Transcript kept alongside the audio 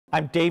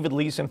I'm David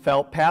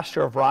Liesenfeld,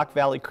 pastor of Rock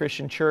Valley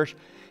Christian Church,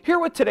 here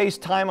with today's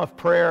time of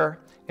prayer,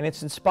 and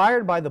it's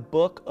inspired by the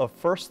book of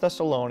 1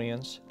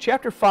 Thessalonians,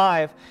 chapter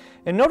 5,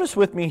 and notice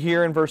with me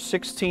here in verse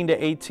 16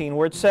 to 18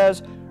 where it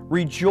says,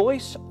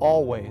 "Rejoice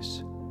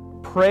always,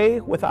 pray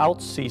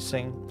without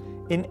ceasing,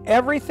 in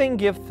everything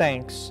give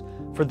thanks,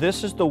 for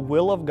this is the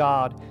will of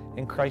God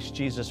in Christ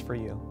Jesus for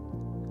you."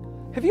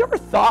 Have you ever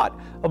thought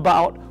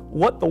about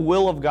what the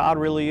will of God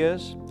really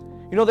is?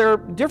 You know, there are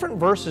different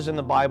verses in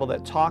the Bible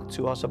that talk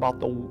to us about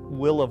the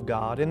will of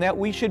God and that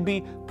we should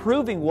be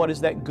proving what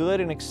is that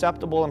good and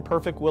acceptable and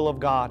perfect will of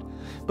God.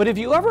 But have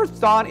you ever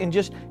thought and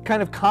just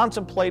kind of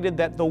contemplated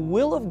that the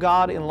will of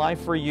God in life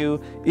for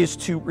you is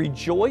to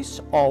rejoice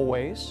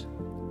always,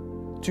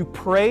 to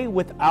pray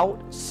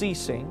without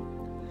ceasing,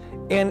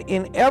 and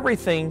in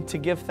everything to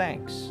give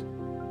thanks?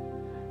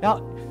 Now,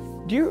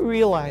 do you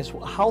realize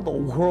how the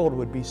world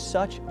would be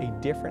such a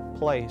different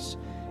place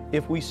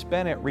if we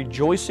spent it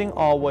rejoicing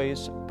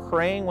always,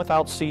 praying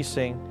without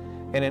ceasing,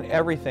 and in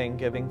everything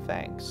giving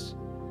thanks?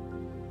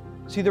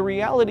 See, the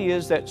reality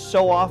is that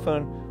so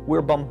often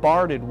we're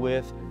bombarded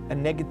with a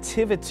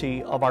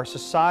negativity of our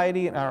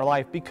society and our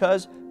life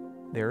because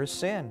there is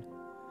sin.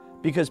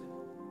 Because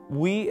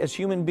we as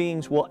human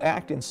beings will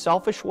act in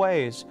selfish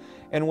ways,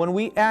 and when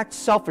we act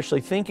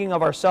selfishly, thinking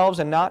of ourselves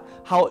and not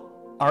how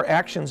our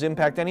actions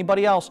impact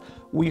anybody else,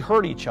 we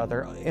hurt each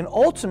other. And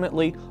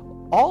ultimately,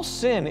 all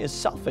sin is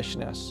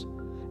selfishness.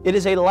 It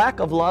is a lack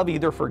of love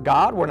either for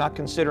God, we're not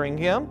considering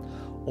Him,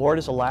 or it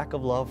is a lack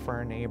of love for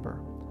our neighbor.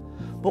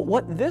 But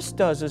what this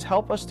does is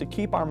help us to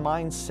keep our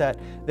mindset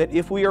that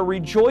if we are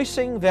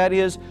rejoicing, that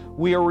is,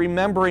 we are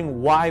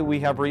remembering why we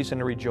have reason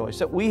to rejoice,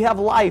 that we have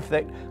life,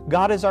 that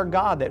God is our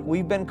God, that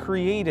we've been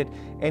created,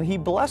 and He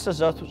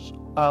blesses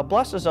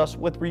us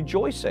with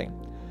rejoicing.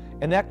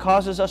 And that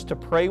causes us to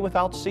pray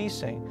without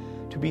ceasing,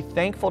 to be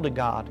thankful to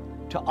God,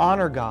 to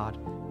honor God,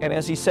 and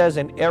as He says,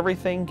 in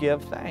everything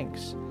give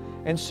thanks.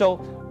 And so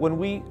when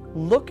we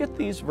look at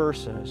these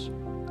verses,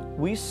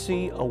 we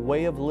see a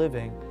way of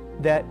living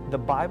that the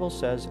Bible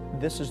says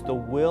this is the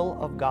will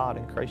of God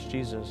in Christ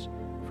Jesus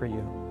for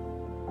you.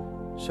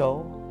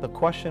 So the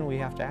question we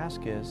have to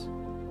ask is,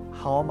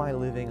 how am I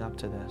living up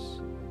to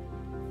this?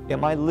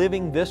 Am I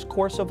living this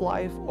course of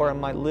life, or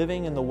am I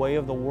living in the way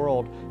of the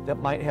world that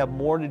might have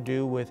more to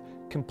do with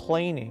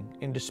complaining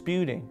and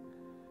disputing,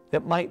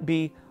 that might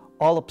be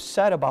all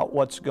upset about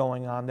what's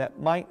going on, that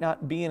might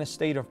not be in a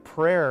state of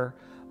prayer,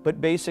 but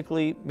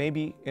basically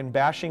maybe in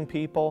bashing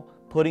people,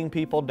 putting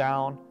people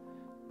down,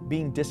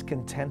 being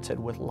discontented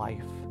with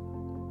life?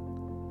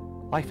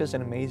 Life is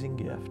an amazing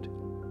gift,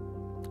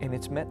 and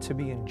it's meant to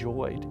be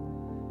enjoyed.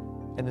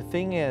 And the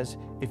thing is,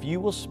 if you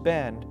will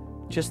spend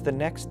just the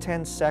next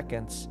 10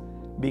 seconds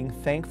being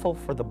thankful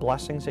for the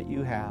blessings that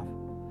you have,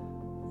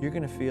 you're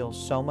going to feel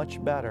so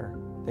much better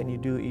than you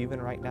do even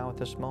right now at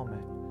this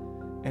moment.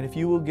 And if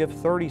you will give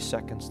 30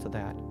 seconds to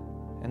that,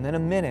 and then a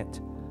minute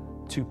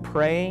to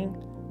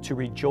praying, to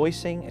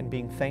rejoicing and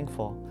being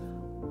thankful,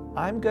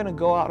 I'm going to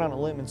go out on a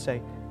limb and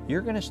say,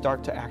 you're going to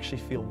start to actually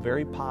feel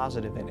very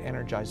positive and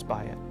energized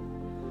by it.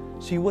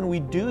 See, when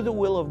we do the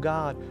will of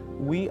God,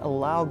 we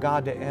allow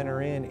God to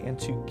enter in and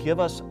to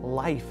give us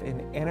life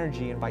and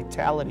energy and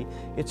vitality.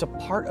 It's a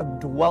part of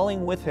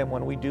dwelling with Him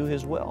when we do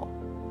His will.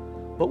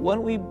 But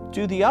when we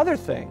do the other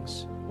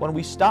things, when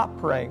we stop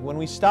praying, when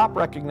we stop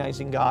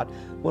recognizing God,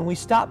 when we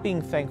stop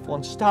being thankful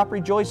and stop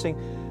rejoicing,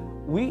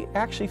 we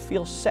actually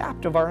feel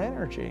sapped of our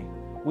energy.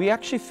 We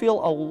actually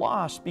feel a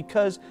loss,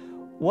 because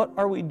what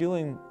are we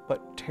doing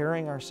but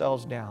tearing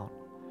ourselves down?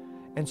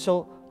 And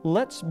so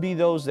let's be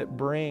those that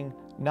bring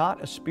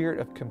not a spirit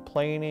of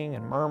complaining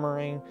and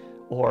murmuring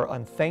or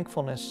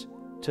unthankfulness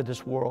to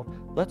this world.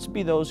 Let's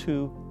be those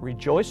who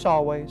rejoice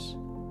always,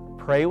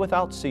 pray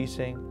without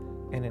ceasing,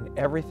 and in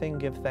everything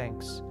give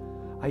thanks.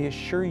 I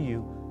assure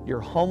you, your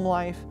home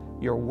life,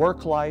 your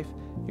work life,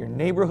 your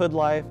neighborhood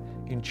life,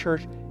 in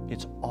church,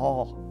 it's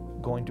all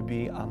going to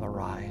be on the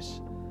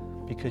rise,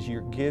 because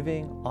you're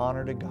giving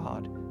honor to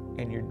God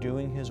and you're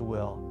doing His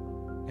will.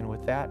 And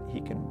with that,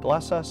 He can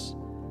bless us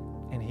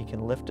and He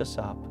can lift us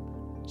up.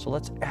 So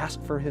let's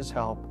ask for His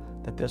help,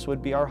 that this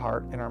would be our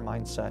heart and our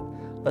mindset.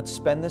 Let's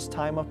spend this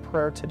time of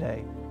prayer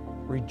today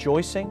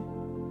rejoicing,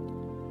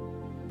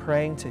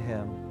 praying to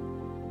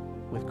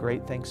Him with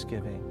great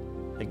thanksgiving,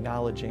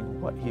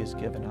 acknowledging what He has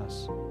given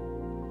us.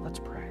 Let's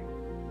pray.